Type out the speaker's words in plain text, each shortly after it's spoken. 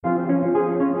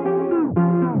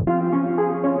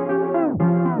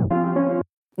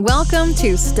Welcome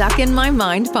to Stuck in My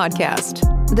Mind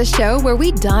podcast, the show where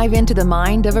we dive into the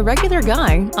mind of a regular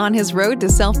guy on his road to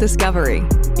self-discovery.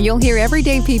 You'll hear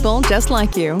everyday people just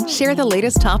like you share the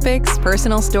latest topics,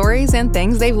 personal stories, and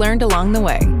things they've learned along the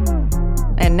way.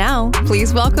 And now,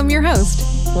 please welcome your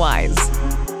host, Wise.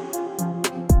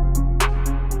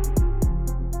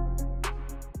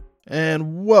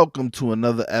 And welcome to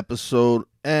another episode.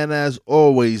 And as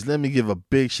always, let me give a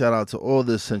big shout out to all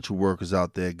the essential workers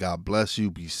out there. God bless you.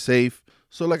 Be safe.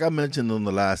 So like I mentioned on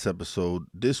the last episode,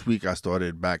 this week I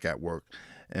started back at work.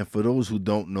 And for those who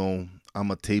don't know,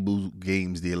 I'm a table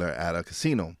games dealer at a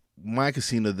casino. My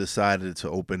casino decided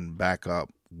to open back up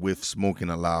with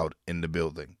smoking allowed in the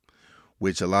building,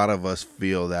 which a lot of us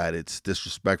feel that it's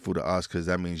disrespectful to us because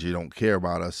that means you don't care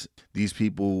about us. These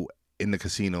people in the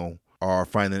casino are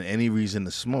finding any reason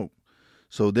to smoke.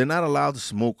 So they're not allowed to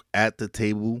smoke at the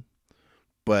table,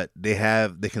 but they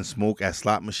can smoke at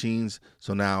slot machines.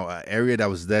 So now an area that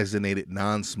was designated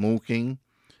non-smoking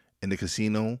in the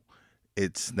casino,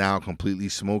 it's now completely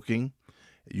smoking.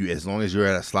 As long as you're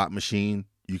at a slot machine,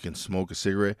 you can smoke a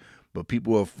cigarette. But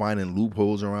people are finding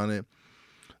loopholes around it.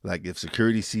 Like if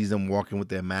security sees them walking with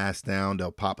their mask down,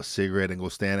 they'll pop a cigarette and go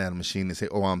stand at a machine and say,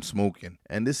 "Oh, I'm smoking."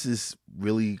 And this is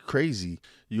really crazy.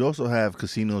 You also have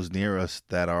casinos near us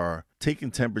that are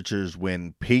taking temperatures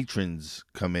when patrons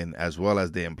come in as well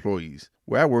as their employees.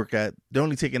 Where I work at, they're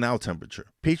only taking our temperature.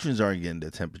 Patrons aren't getting their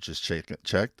temperatures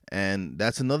checked, and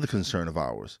that's another concern of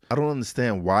ours. I don't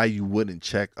understand why you wouldn't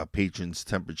check a patron's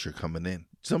temperature coming in.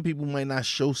 Some people might not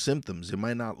show symptoms. It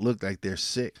might not look like they're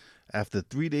sick. After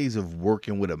 3 days of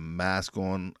working with a mask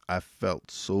on, I felt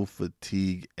so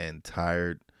fatigued and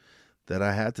tired that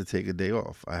I had to take a day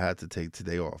off. I had to take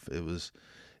today off. It was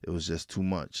just too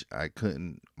much. I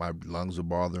couldn't, my lungs were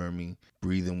bothering me.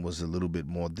 Breathing was a little bit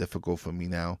more difficult for me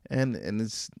now. And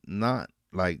it's not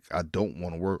like I don't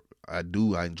want to work. I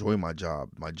do. I enjoy my job.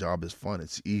 My job is fun.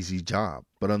 It's an easy job.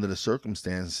 But under the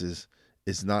circumstances,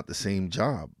 it's not the same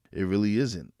job. It really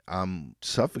isn't. I'm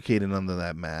suffocating under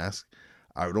that mask.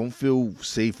 I don't feel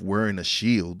safe wearing a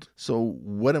shield. So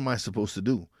what am I supposed to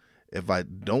do? If I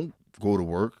don't go to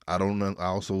work, I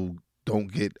also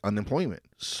don't get unemployment.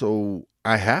 So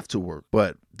I have to work.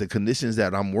 But the conditions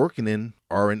that I'm working in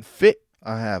aren't fit.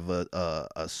 I have a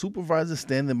supervisor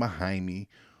standing behind me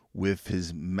with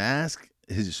his mask,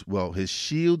 his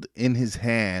shield in his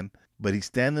hand, but he's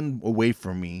standing away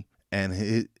from me. And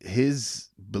his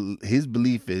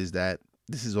belief is that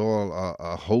this is all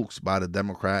a hoax by the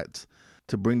Democrats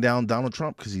to bring down Donald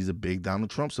Trump because he's a big Donald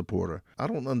Trump supporter. I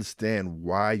don't understand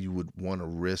why you would want to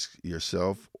risk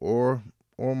yourself or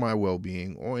my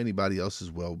well-being or anybody else's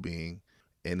well-being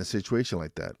in a situation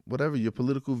like that. Whatever your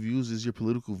political views is your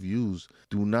political views.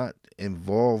 Do not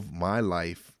involve my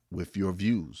life with your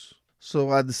views. So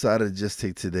I decided to just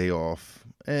take today off,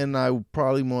 and I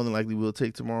probably more than likely will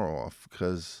take tomorrow off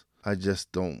because I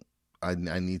just don't. I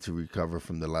need to recover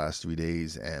from the last 3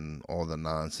 days and all the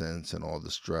nonsense and all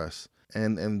the stress.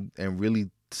 And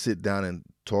really sit down and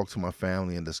talk to my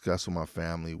family and discuss with my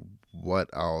family what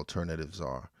our alternatives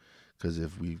are. Because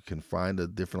if we can find a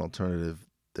different alternative,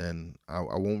 then I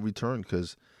won't return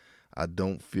because I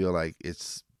don't feel like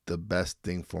it's the best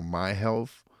thing for my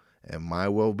health and my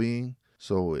well-being.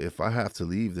 So if I have to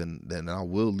leave, then I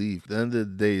will leave. At the end of the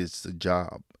day, it's a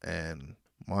job. And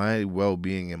my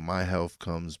well-being and my health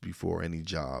comes before any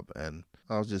job. And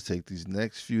I'll just take these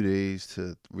next few days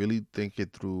to really think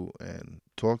it through and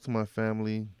talk to my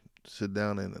family, sit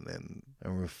down and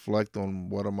reflect on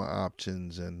what are my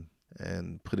options and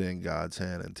put it in God's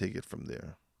hand and take it from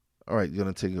there. All right, you're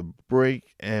going to take a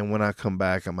break. And when I come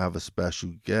back, I'm going to have a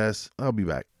special guest. I'll be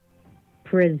back.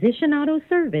 Precision Auto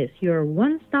Service, your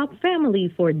one-stop family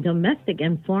for domestic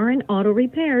and foreign auto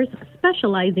repairs,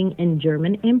 specializing in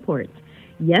German imports.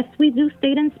 Yes, we do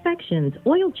state inspections,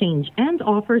 oil change, and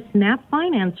offer SNAP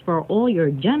finance for all your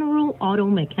general auto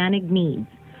mechanic needs.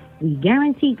 We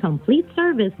guarantee complete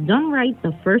service done right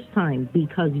the first time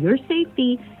because your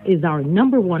safety is our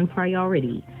number one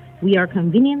priority. We are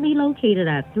conveniently located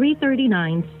at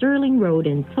 339 Sterling Road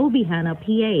in Tobyhanna,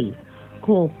 PA.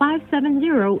 Call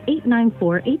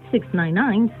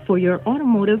 570-894-8699 for your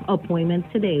automotive appointment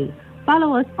today.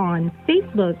 Follow us on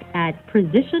Facebook at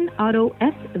Precision Auto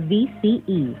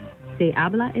SVCE. Se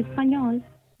habla español.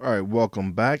 All right,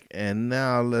 welcome back. And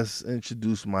now let's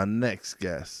introduce my next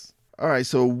guest. All right,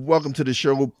 so welcome to the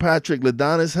show, Patrick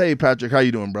Ladonis. Hey, Patrick, how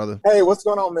you doing, brother? Hey, what's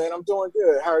going on, man? I'm doing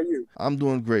good. How are you? I'm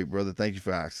doing great, brother. Thank you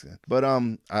for asking. But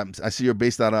I see you're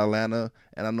based out of Atlanta,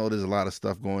 and I know there's a lot of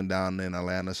stuff going down in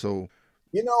Atlanta. So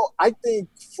I think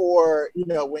for,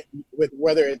 with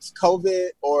whether it's COVID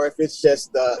or if it's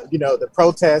just the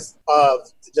protest of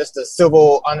just the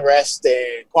civil unrest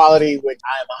and equality, which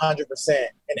I'm 100%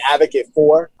 an advocate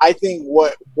for. I think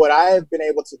what I have been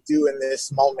able to do in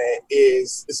this moment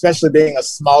is, especially being a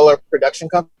smaller production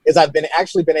company, is I've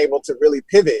actually been able to really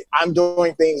pivot. I'm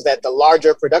doing things that the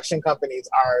larger production companies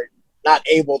are not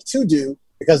able to do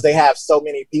because they have so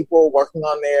many people working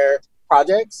on their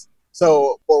projects.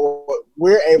 So what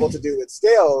we're able to do with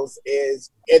Scales is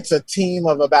it's a team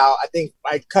of about, I think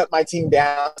I cut my team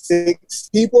down 6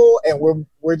 people, and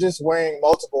we're just wearing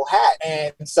multiple hats.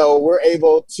 And so we're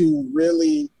able to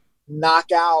really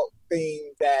knock out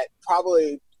things that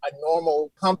probably a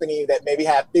normal company that maybe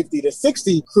have 50 to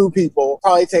 60 crew people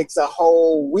probably takes a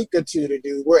whole week or two to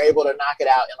do. We're able to knock it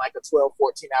out in like a 12,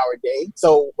 14-hour day.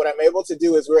 So what I'm able to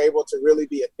do is we're able to really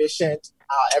be efficient.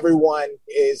 Everyone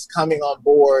is coming on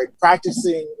board,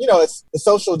 practicing, it's the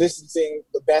social distancing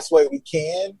the best way we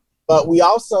can. But we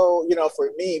also, for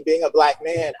me, being a Black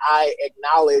man, I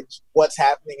acknowledge what's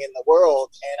happening in the world.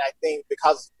 And I think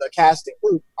because the casting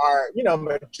group are,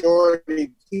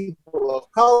 majority people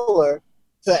of color,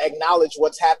 to acknowledge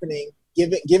what's happening,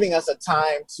 giving us a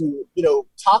time to,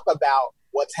 talk about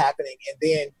what's happening, and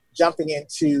then jumping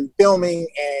into filming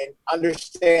and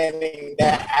understanding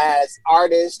that as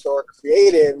artists or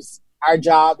creatives, our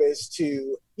job is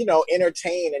to,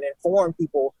 entertain and inform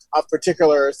people of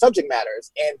particular subject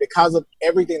matters. And because of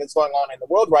everything that's going on in the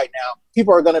world right now,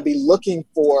 people are going to be looking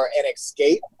for an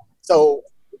escape. So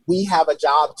we have a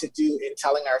job to do in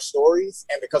telling our stories.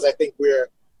 And because I think we're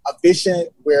efficient,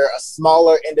 we're a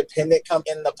smaller independent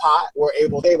company in the pot, we're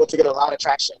able to get a lot of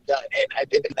traction done. And I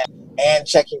did that, and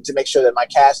checking to make sure that my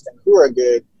cast and crew are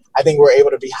good. I think we're able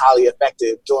to be highly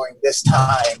effective during this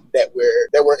time that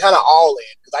we're kind of all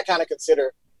in, because I kind of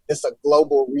consider this a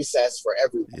global recess for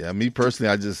everyone. Yeah, me personally,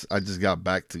 I just got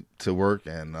back to work,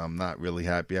 and I'm not really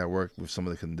happy at work with some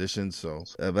of the conditions. So,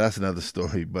 but that's another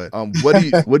story. But what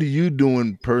are you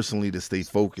doing personally to stay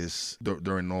focused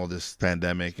during all this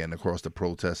pandemic and across the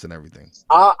protests and everything?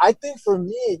 I think for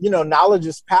me, knowledge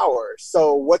is power.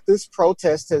 So what this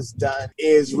protest has done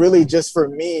is really just for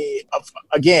me,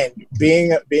 again,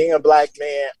 being a Black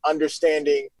man,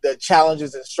 understanding the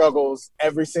challenges and struggles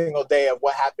every single day of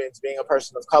what happens being a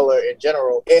person of color in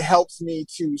general. It helps me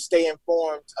to stay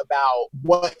informed about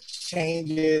what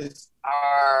changes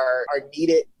are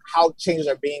needed, how changes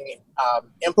are being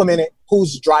implemented,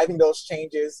 who's driving those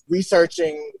changes,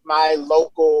 researching my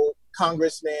local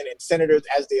congressmen and senators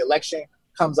as the election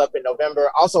comes up in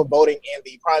November, also voting in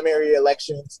the primary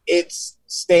elections. It's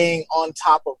staying on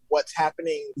top of what's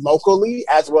happening locally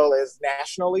as well as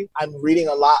nationally. I'm reading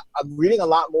a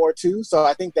lot more too. So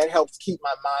I think that helps keep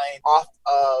my mind off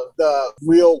of the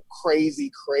real crazy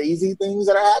things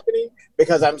that are happening,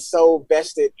 because I'm so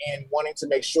vested in wanting to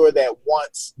make sure that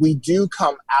once we do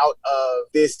come out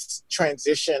of this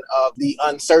transition of the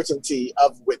uncertainty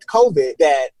with COVID,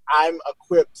 that I'm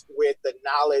equipped with the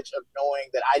knowledge of knowing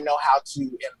that I know how to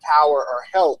empower or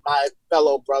help my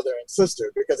fellow brother and sister.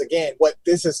 Because again, what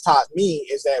this has taught me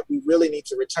is that we really need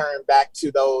to return back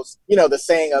to those, the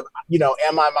saying of,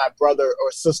 am I my brother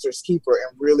or sister's keeper,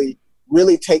 and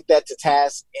really take that to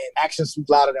task, and actions speak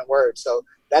louder than words. So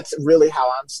that's really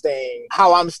how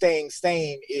I'm staying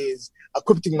sane, is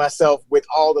equipping myself with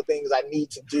all the things I need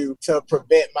to do to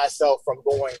prevent myself from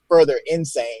going further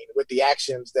insane with the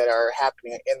actions that are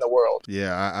happening in the world.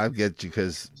 Yeah, I get you,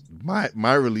 because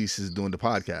my release is doing the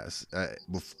podcast.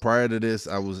 Prior to this,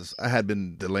 I had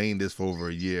been delaying this for over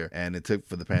a year, and it took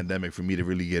for the pandemic for me to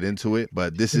really get into it.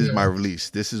 But this is my release.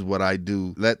 This is what I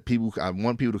do. I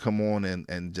want people to come on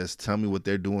and just tell me what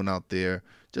they're doing out there.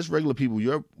 Just regular people,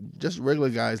 you're just regular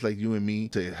guys like you and me,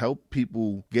 to help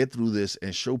people get through this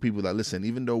and show people that, listen,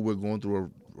 even though we're going through a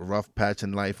rough patch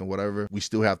in life and whatever, we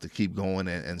still have to keep going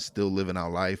and still living our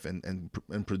life and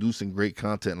producing great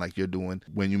content like you're doing.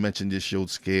 When you mentioned this show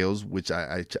Scales, which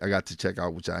I got to check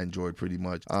out, which I enjoyed pretty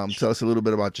much. Tell us a little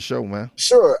bit about your show, man.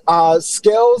 Sure.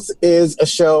 Scales is a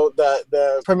show.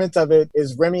 The premise of it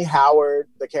is Remy Howard,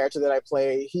 the character that I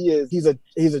play.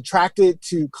 He's attracted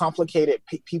to complicated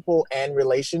people and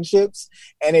relationships,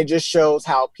 and it just shows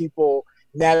how people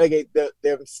navigate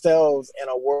themselves in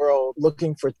a world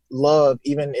looking for love,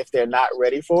 even if they're not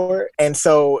ready for it. And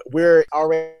so we're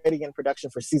already in production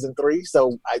for season 3.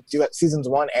 So I do have seasons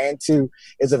 1 and 2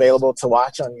 is available to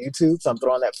watch on YouTube. So I'm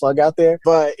throwing that plug out there.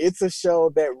 But it's a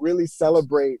show that really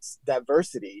celebrates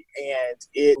diversity, and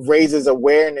it raises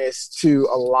awareness to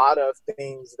a lot of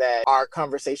things that are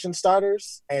conversation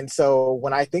starters. And so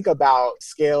when I think about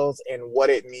Scales and what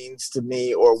it means to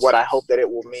me, or what I hope that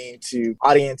it will mean to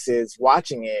audiences watching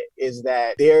watching it is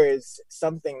that there is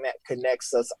something that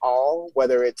connects us all,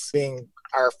 whether it's being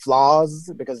our flaws,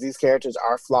 because these characters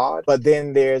are flawed, but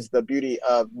then there's the beauty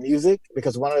of music,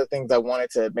 because one of the things I wanted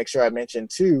to make sure I mentioned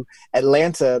too,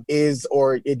 Atlanta is,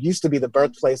 or it used to be, the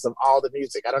birthplace of all the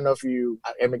music. I don't know if you,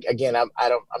 again, I'm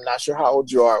not sure how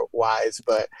old you are, Wise,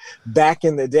 but back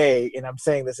in the day, and I'm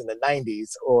saying this in the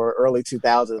 90s or early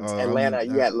 2000s, Atlanta,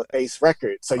 you had LaFace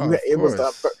Records. So it was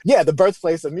the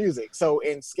birthplace of music. So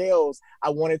in Scales, I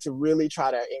wanted to really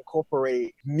try to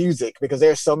incorporate music, because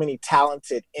there's so many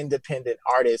talented independent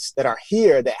artists that are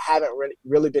here that haven't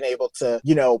really been able to,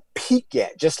 peak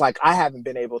yet, just like I haven't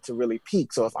been able to really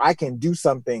peak. So if I can do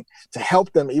something to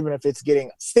help them, even if it's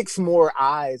getting 6 more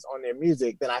eyes on their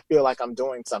music, then I feel like I'm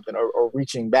doing something or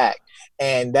reaching back.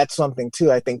 And that's something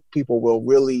too I think people will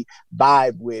really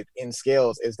vibe with in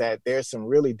Scales, is that there's some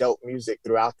really dope music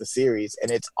throughout the series,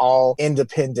 and it's all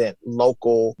independent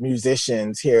local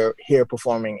musicians here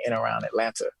performing in around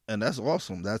Atlanta. And that's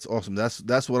awesome. That's awesome.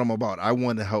 That's what I'm about. I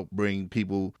want to help bring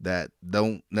people that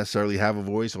don't necessarily have a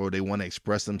voice, or they want to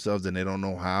express themselves and they don't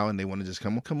know how, and they want to just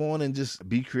come on and just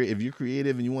be creative. If you're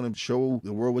creative and you want to show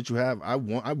the world what you have, I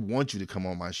want you to come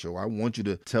on my show. I want you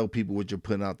to tell people what you're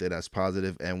putting out there that's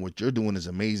positive, and what you're doing is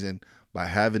amazing. By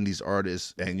having these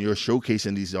artists, and you're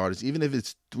showcasing these artists, even if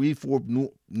it's 3-4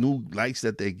 new likes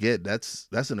that they get, that's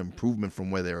an improvement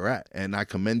from where they're at, and I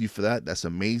commend you for that. That's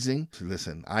amazing.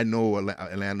 Listen, I know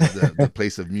Atlanta's the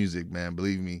place of music, man.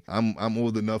 Believe me, I'm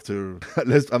old enough to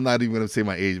I'm not even gonna say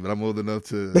my age, but I'm old enough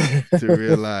to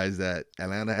realize that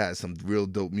Atlanta has some real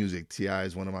dope music. T.I.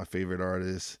 is one of my favorite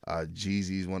artists.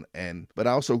 Jeezy's one, but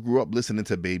I also grew up listening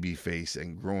to Babyface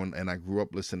and I grew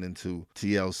up listening to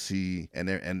TLC and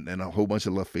a whole bunch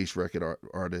of LaFace record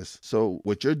artists. So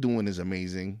what you're doing is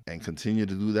amazing, and continue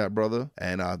to do that, brother.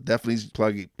 And definitely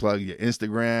plug your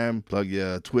Instagram, plug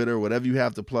your Twitter, whatever you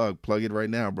have to plug it right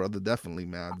now, brother. Definitely,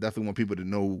 man. I definitely want people to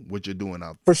know what you're doing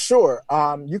out there. For sure.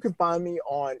 You can find me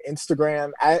on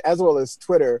Instagram as well as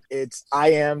Twitter. It's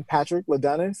I am Patrick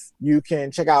Ladunas. You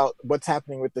can check out what's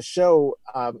happening with the show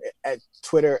at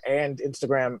Twitter and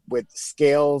Instagram with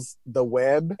Scales the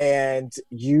Web. And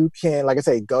you can, like I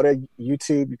say, go to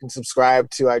YouTube. You can subscribe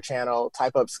to our channel,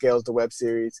 type up Scales the Web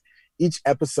series. Each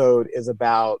episode is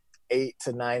about 8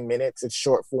 to 9 minutes. It's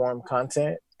short form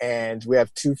content, and we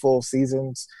have 2 full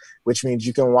seasons, which means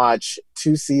you can watch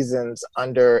 2 seasons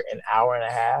under an hour and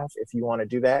a half if you want to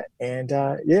do that. And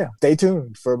stay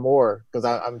tuned for more, because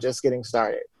I'm just getting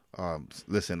started.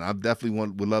 Listen, I definitely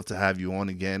would love to have you on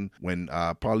again when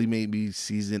probably maybe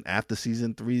after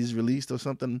season 3 is released or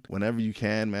something. Whenever you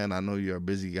can, man. I know you're a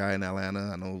busy guy in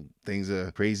Atlanta. I know things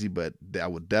are crazy, but I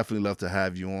would definitely love to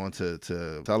have you on to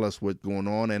tell us what's going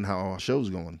on and how our show's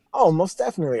going. Oh, most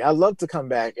definitely. I'd love to come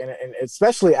back, and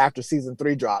especially after season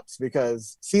 3 drops,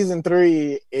 because season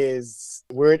 3 is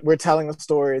we're telling a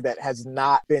story that has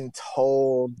not been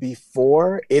told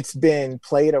before. It's been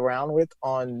played around with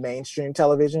on mainstream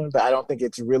television, but I don't think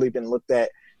it's really been looked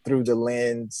at through the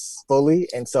lens fully.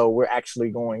 And so we're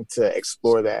actually going to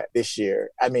explore that this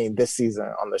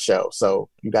season on the show. So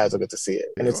you guys will get to see it.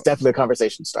 And it's definitely a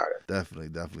conversation starter.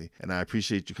 Definitely. And I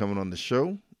appreciate you coming on the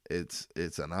show.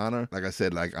 It's an honor. Like I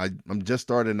said, I'm just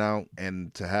starting out,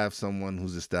 and to have someone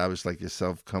who's established like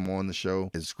yourself come on the show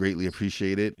is greatly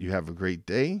appreciated. You have a great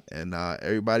day, and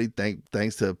everybody,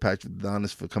 thanks to Patrick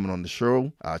Ladunas for coming on the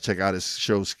show. Check out his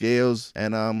show Scales,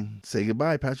 and say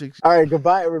goodbye, Patrick. All right,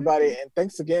 goodbye, everybody, and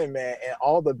thanks again, man, and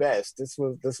all the best. This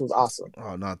was awesome.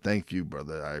 Oh no, thank you,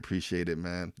 brother. I appreciate it,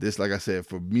 man. This, like I said,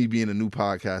 for me being a new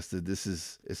podcaster, this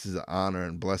is an honor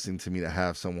and blessing to me to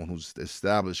have someone who's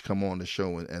established come on the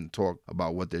show and talk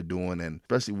about what they're doing, and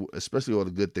especially all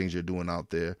the good things you're doing out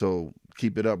there. So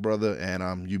keep it up, brother,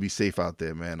 and you be safe out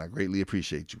there, man. I greatly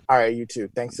appreciate you. All right, you too.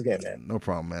 Thanks again, man. No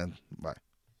problem, man. Bye. All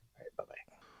right, bye-bye.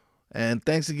 And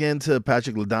thanks again to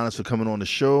Patrick Ladunas for coming on the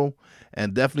show,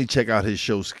 and definitely check out his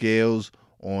show Scales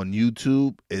on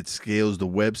YouTube. It's Scales the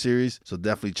Web series, so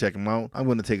definitely check him out. I'm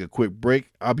going to take a quick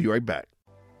break. I'll be right back.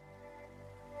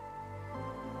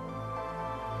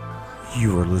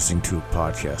 You are listening to a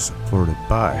podcast supported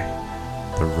by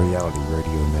the Reality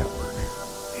Radio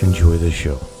Network. Enjoy the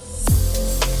show.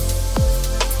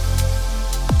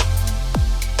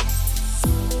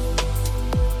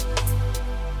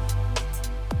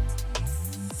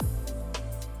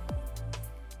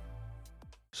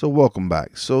 So welcome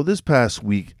back. So this past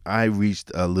week, I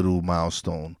reached a little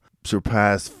milestone,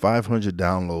 surpassed 500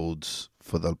 downloads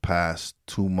for the past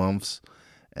 2 months,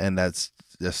 and that's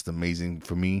just amazing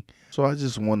for me. So I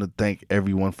just want to thank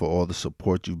everyone for all the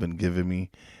support you've been giving me,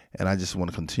 and I just want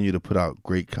to continue to put out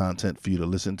great content for you to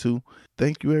listen to.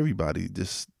 Thank you, everybody.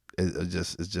 Just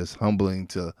it's just humbling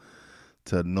to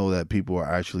know that people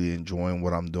are actually enjoying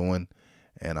what I'm doing,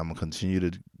 and I'm gonna continue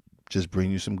to just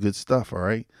bring you some good stuff. All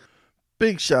right.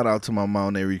 Big shout out to my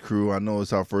Mount Airy crew. I know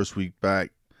it's our first week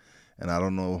back, and I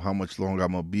don't know how much longer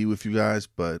I'm gonna be with you guys,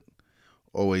 but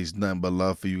always nothing but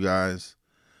love for you guys.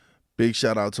 Big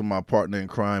shout out to my partner in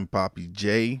crime, Poppy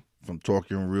J from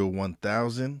Talking Real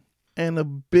 1000. And a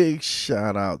big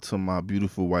shout out to my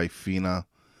beautiful wife, Fina.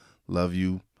 Love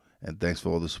you, and thanks for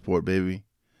all the support, baby.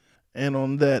 And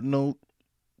on that note,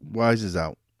 Wise is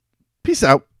out. Peace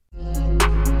out.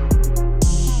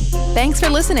 Thanks for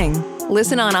listening.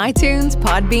 Listen on iTunes,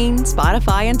 Podbean,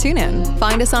 Spotify, and TuneIn.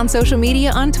 Find us on social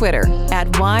media on Twitter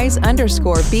at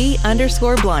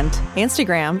wise_b_blunt,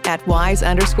 Instagram at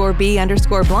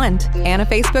wise_b_blunt, and a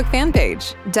Facebook fan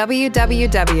page,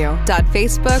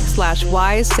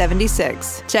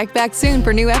 www.facebook.com/wise76. Check back soon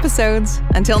for new episodes.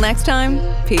 Until next time,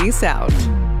 peace out.